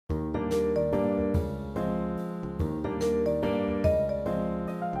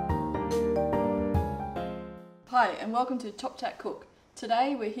Hi, and welcome to Top Chat Cook.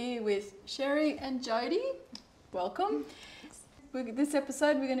 Today we're here with Sherri and Jodi. Welcome. This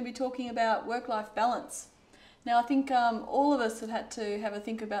episode we're going to be talking about work-life balance. Now I think all of us have had to have a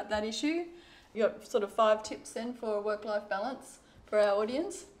think about that issue. You got sort of 5 tips then for work-life balance for our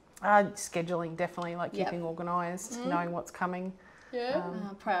audience? Scheduling, definitely, like keeping organised, knowing what's coming. Yeah.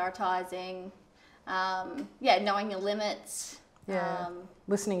 Prioritising, knowing your limits.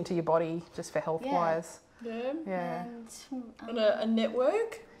 Listening to your body just for health-wise. Yeah. And a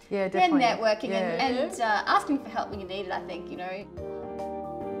network. Yeah, definitely. Yeah, networking and asking for help when you need it, I think, you know.